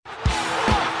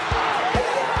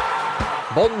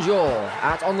Bonjour.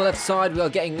 At On the Left Side, we are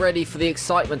getting ready for the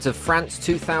excitement of France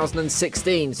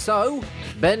 2016. So,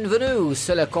 bienvenue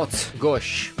sur la côte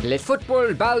gauche, le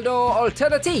football baldo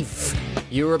alternatif.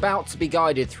 You're about to be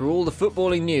guided through all the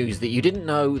footballing news that you didn't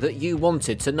know that you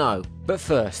wanted to know. But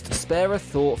first, spare a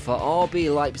thought for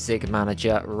RB Leipzig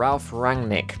manager Ralf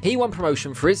Rangnick. He won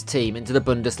promotion for his team into the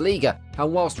Bundesliga,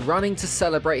 and whilst running to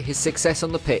celebrate his success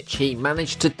on the pitch, he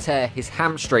managed to tear his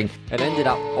hamstring and ended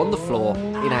up on the floor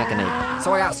in agony.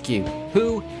 So I ask you,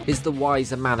 who is the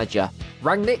wiser manager?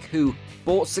 Rangnick, who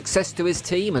brought success to his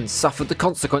team and suffered the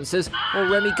consequences, or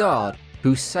Remy Gard,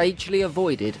 who sagely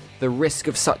avoided the risk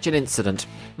of such an incident?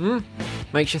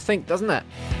 Makes you think, doesn't it?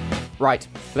 Right,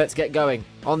 let's get going.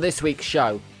 On this week's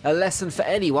show, a lesson for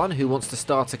anyone who wants to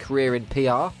start a career in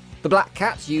PR. The Black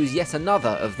Cats use yet another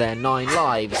of their 9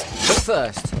 lives. But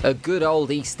first, a good old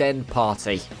East End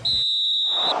party.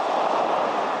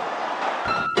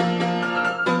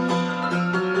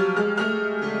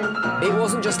 It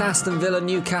wasn't just Aston Villa,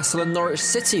 Newcastle and Norwich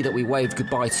City that we waved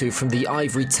goodbye to from the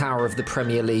ivory tower of the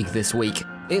Premier League this week.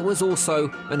 It was also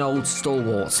an old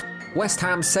stalwart. West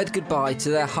Ham said goodbye to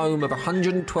their home of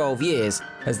 112 years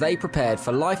as they prepared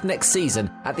for life next season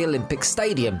at the Olympic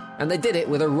Stadium. And they did it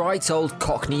with a right old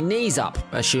Cockney knees up,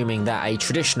 assuming that a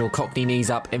traditional Cockney knees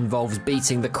up involves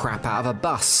beating the crap out of a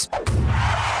bus.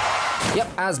 Yep,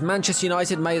 as Manchester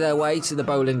United made their way to the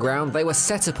Bowling Ground, they were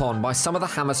set upon by some of the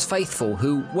Hammers faithful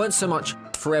who weren't so much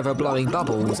forever blowing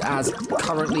bubbles as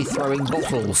currently throwing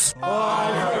bottles.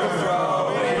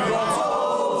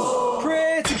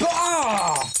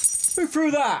 Who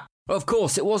threw that? Of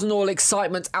course, it wasn't all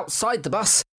excitement outside the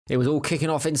bus. It was all kicking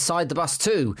off inside the bus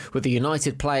too, with the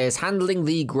United players handling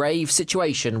the grave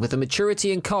situation with the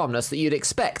maturity and calmness that you'd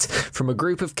expect from a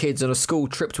group of kids on a school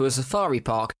trip to a safari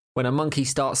park when a monkey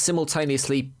starts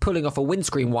simultaneously pulling off a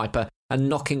windscreen wiper and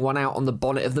knocking one out on the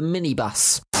bonnet of the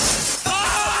minibus.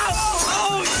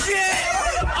 Oh shit!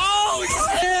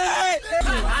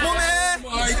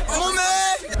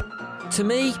 Mummy! To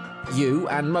me, you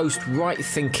and most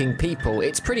right-thinking people,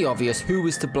 it's pretty obvious who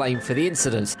was to blame for the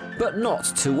incident, but not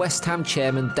to West Ham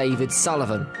chairman David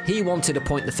Sullivan. He wanted to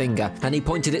point the finger, and he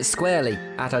pointed it squarely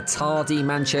at a tardy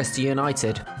Manchester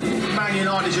United. Man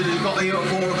United should have got here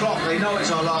at 4 o'clock. They know it's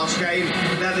our last game.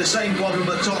 They had the same problem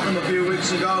at Tottenham a few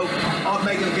weeks ago. I'd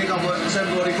make them kick off at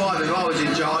 7:45 if I was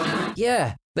in charge.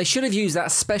 Yeah, they should have used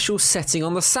that special setting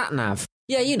on the sat-nav.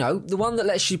 Yeah, you know, the one that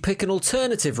lets you pick an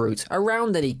alternative route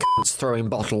around any cunts throwing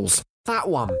bottles. That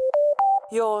one.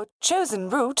 Your chosen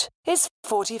route is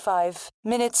 45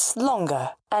 minutes longer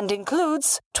and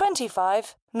includes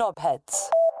 25 knobheads.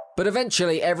 But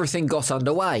eventually everything got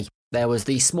underway. There was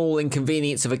the small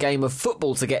inconvenience of a game of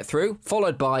football to get through,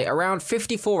 followed by around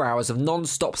 54 hours of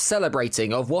non-stop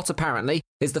celebrating of what apparently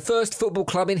is the first football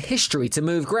club in history to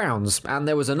move grounds, and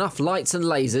there was enough lights and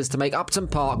lasers to make Upton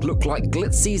Park look like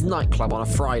Glitzy's nightclub on a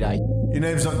Friday. Your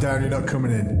name's not down, you're not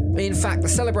coming in. In fact, the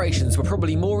celebrations were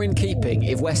probably more in keeping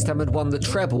if West Ham had won the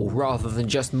treble rather than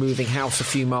just moving house a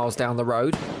few miles down the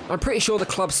road. I'm pretty sure the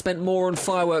club spent more on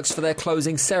fireworks for their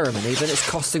closing ceremony than it's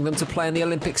costing them to play in the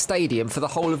Olympic Stadium for the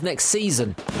whole of next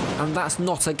season. And that's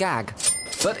not a gag.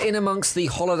 But in amongst the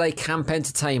holiday camp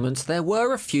entertainment, there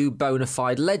were a few bona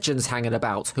fide legends hanging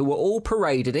about who were all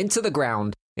paraded into the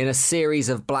ground in a series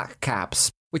of black cabs,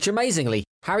 which amazingly,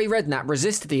 Harry Redknapp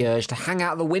resisted the urge to hang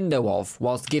out the window of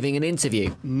whilst giving an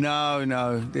interview. No,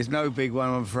 there's no big one,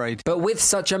 I'm afraid. But with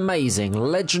such amazing,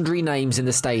 legendary names in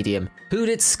the stadium, who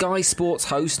did Sky Sports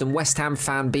host and West Ham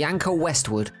fan Bianca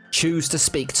Westwood choose to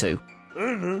speak to?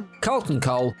 Carlton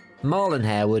Cole, Marlon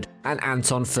Harewood and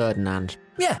Anton Ferdinand.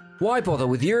 Yeah, why bother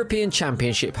with European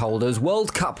Championship holders,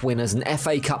 World Cup winners and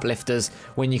FA Cup lifters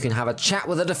when you can have a chat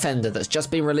with a defender that's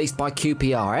just been released by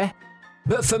QPR, eh?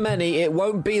 But for many, it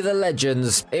won't be the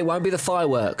legends, it won't be the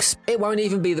fireworks, it won't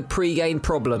even be the pre-game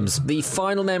problems. The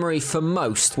final memory for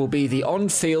most will be the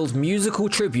on-field musical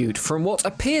tribute from what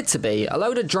appeared to be a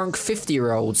load of drunk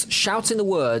 50-year-olds shouting the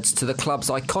words to the club's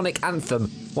iconic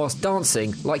anthem whilst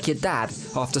dancing like your dad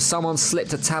after someone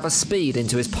slipped a tab of speed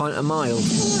into his pint of mild.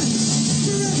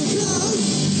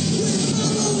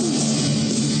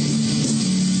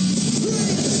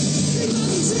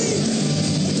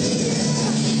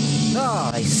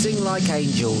 They sing like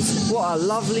angels. What a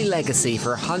lovely legacy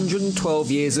for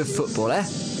 112 years of football, eh?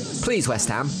 Please, West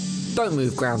Ham, don't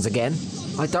move grounds again.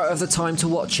 I don't have the time to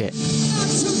watch it.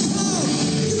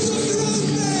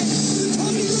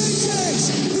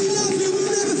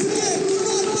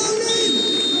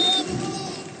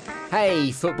 Hey, Hey,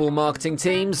 football marketing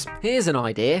teams, here's an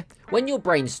idea. When you're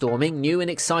brainstorming new and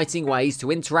exciting ways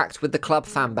to interact with the club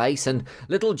fan base, and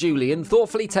little Julian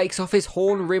thoughtfully takes off his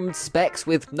horn-rimmed specs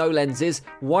with no lenses,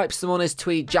 wipes them on his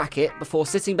tweed jacket before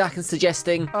sitting back and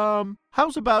suggesting,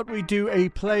 how's about we do a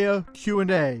player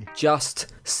Q&A?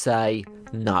 Just say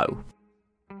no.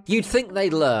 You'd think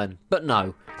they'd learn, but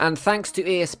no. And thanks to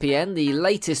ESPN, the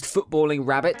latest footballing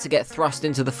rabbit to get thrust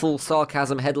into the full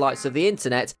sarcasm headlights of the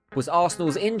internet was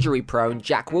Arsenal's injury-prone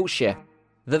Jack Wilshere.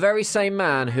 The very same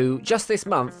man who, just this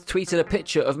month, tweeted a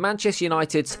picture of Manchester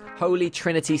United's Holy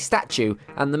Trinity statue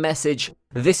and the message,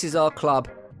 "This is our club,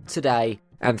 today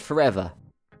and forever."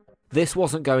 This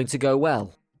wasn't going to go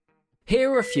well.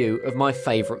 Here are a few of my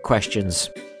favourite questions.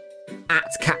 At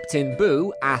Captain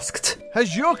Boo asked,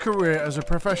 Has your career as a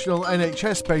professional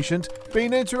NHS patient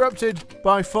been interrupted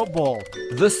by football?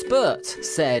 The Spurt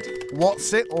said,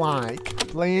 What's it like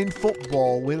playing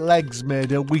football with legs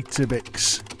made of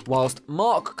Weetabix? whilst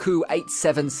Mark Koo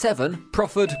 877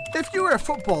 proffered, If you were a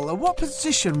footballer, what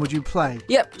position would you play?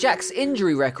 Yep, Jack's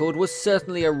injury record was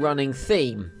certainly a running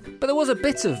theme. But there was a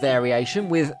bit of variation,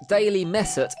 with Daily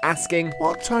Messert asking,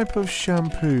 What type of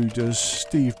shampoo does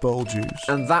Steve Bold use?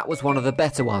 and that was one of the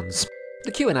better ones.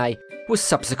 The Q&A was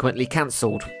subsequently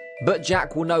cancelled. But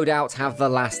Jack will no doubt have the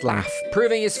last laugh,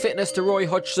 proving his fitness to Roy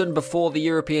Hodgson before the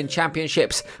European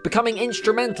Championships, becoming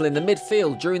instrumental in the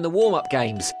midfield during the warm-up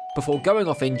games, before going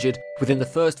off injured within the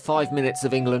first 5 minutes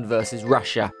of England versus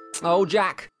Russia. Oh,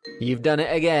 Jack, you've done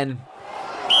it again.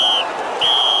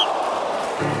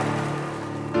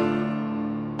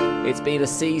 It's been a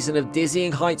season of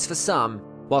dizzying heights for some,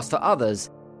 whilst for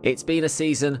others, it's been a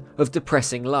season of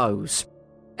depressing lows.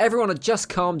 Everyone had just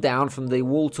calmed down from the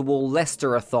wall-to-wall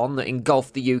Leicester-a-thon that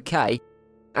engulfed the UK,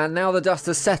 and now the dust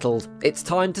has settled, it's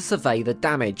time to survey the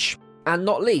damage. And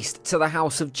not least to the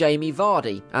house of Jamie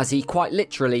Vardy, as he quite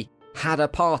literally had a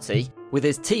party with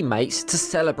his teammates to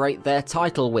celebrate their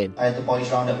title win. I had the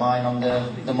boys round at mine on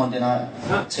the Monday night.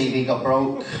 TV got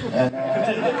broke. And,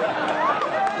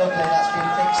 luckily that's been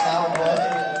fixed now and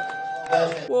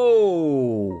working.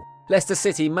 Whoa! Leicester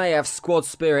City may have squad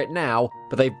spirit now,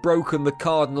 but they've broken the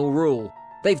cardinal rule.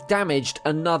 They've damaged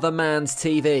another man's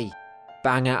TV.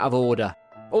 Bang out of order.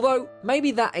 Although,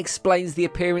 maybe that explains the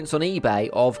appearance on eBay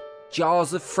of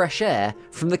jars of fresh air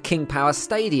from the King Power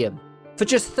Stadium. For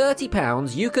just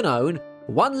 £30, you can own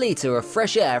 1 litre of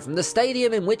fresh air from the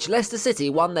stadium in which Leicester City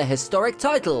won their historic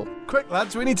title. Quick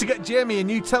lads, we need to get Jamie a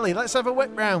new telly. Let's have a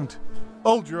whip round.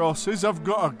 Hold your horses, I've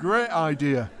got a great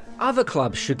idea. Other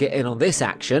clubs should get in on this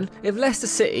action. If Leicester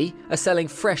City are selling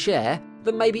fresh air,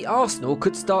 then maybe Arsenal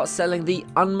could start selling the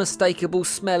unmistakable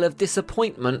smell of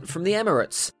disappointment from the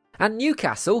Emirates. And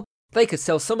Newcastle, they could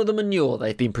sell some of the manure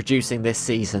they've been producing this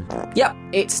season. Yep,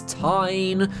 it's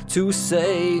time to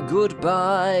say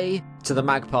goodbye to the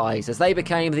Magpies, as they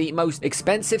became the most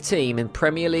expensive team in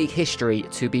Premier League history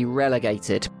to be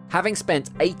relegated. Having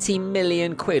spent £80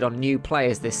 million on new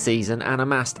players this season and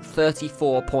amassed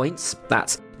 34 points,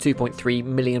 that's £2.3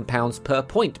 million per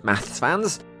point, maths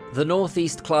fans, the North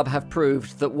East club have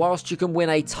proved that whilst you can win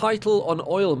a title on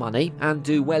oil money and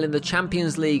do well in the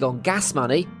Champions League on gas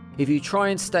money, if you try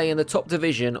and stay in the top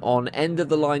division on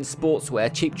end-of-the-line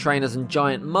sportswear, cheap trainers and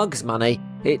giant mugs money,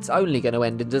 it's only going to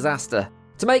end in disaster.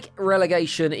 To make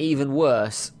relegation even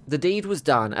worse, the deed was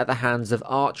done at the hands of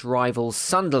arch-rivals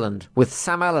Sunderland, with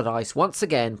Sam Allardyce once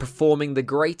again performing the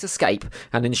great escape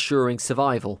and ensuring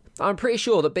survival. I'm pretty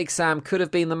sure that Big Sam could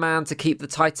have been the man to keep the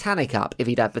Titanic up if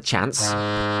he'd had the chance.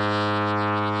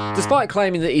 Despite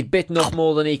claiming that he'd bitten off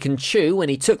more than he can chew when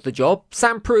he took the job,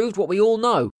 Sam proved what we all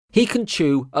know. He can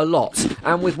chew a lot,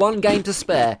 and with 1 game to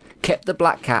spare, kept the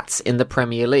Black Cats in the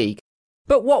Premier League.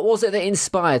 But what was it that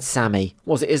inspired Sammy?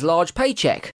 Was it his large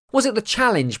paycheck? Was it the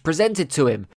challenge presented to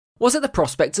him? Was it the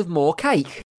prospect of more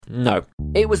cake? No.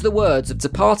 It was the words of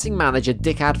departing manager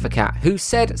Dick Advocat, who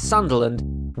said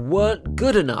Sunderland weren't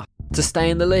good enough to stay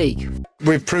in the league.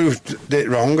 We proved it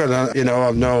wrong, and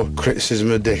I've no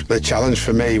criticism of Dick. The challenge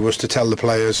for me was to tell the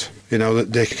players,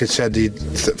 that Dick had said he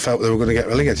felt they were going to get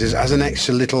relegated as an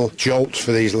extra little jolt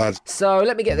for these lads. So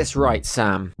let me get this right,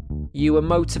 Sam. You were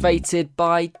motivated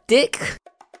by Dick?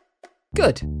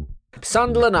 Good.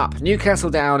 Sunderland up, Newcastle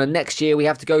down, and next year we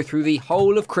have to go through the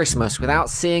whole of Christmas without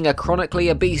seeing a chronically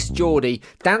obese Geordie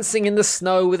dancing in the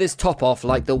snow with his top off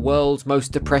like the world's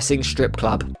most depressing strip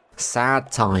club.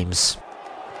 Sad times.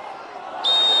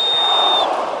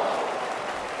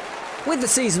 With the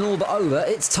season all but over,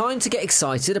 it's time to get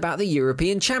excited about the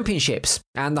European Championships.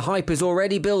 And the hype is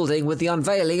already building with the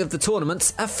unveiling of the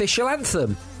tournament's official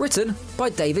anthem, written by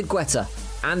David Guetta.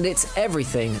 And it's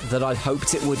everything that I'd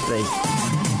hoped it would be.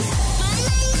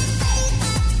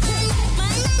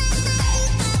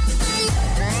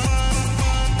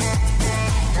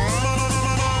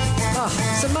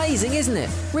 amazing, isn't it?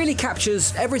 Really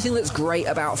captures everything that's great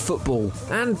about football.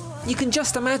 And you can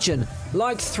just imagine,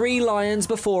 like Three Lions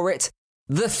before it,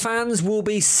 the fans will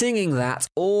be singing that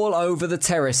all over the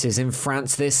terraces in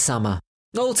France this summer.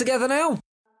 All together now?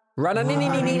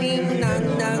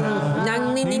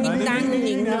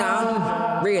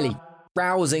 Really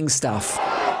rousing stuff.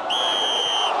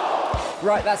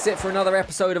 Right, that's it for another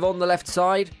episode of On the Left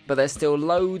Side, but there's still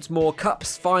loads more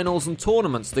cups, finals and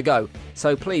tournaments to go,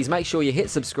 so please make sure you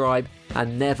hit subscribe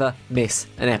and never miss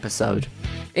an episode.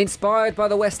 Inspired by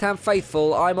the West Ham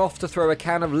faithful, I'm off to throw a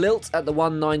can of Lilt at the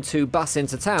 192 bus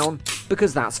into town,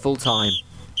 because that's full time.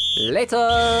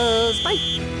 Laters!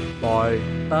 Bye!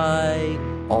 Bye! Bye!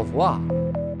 Au revoir!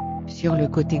 Sur le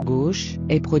côté gauche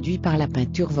est produit par La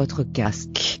Peinture Votre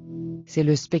Casque. C'est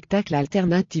le spectacle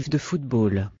alternatif de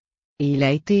football. Et il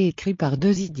a été écrit par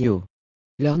deux idiots.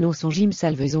 Leurs noms sont Jim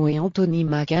Salvezon et Anthony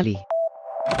Macallé.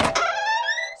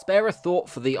 Spare a thought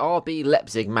for the RB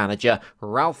Leipzig manager,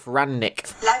 Ralf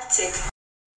Rangnick.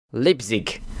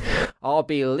 Leipzig.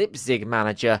 RB Leipzig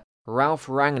manager, Ralf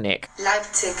Rangnick.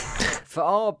 Leipzig. For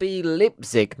RB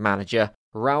Leipzig manager,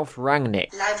 Ralf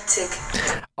Rangnick. Leipzig.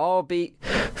 RB...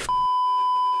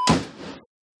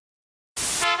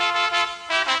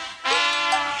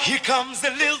 Here comes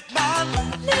the Lilt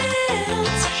man. Lilt.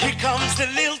 Here comes the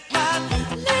Lilt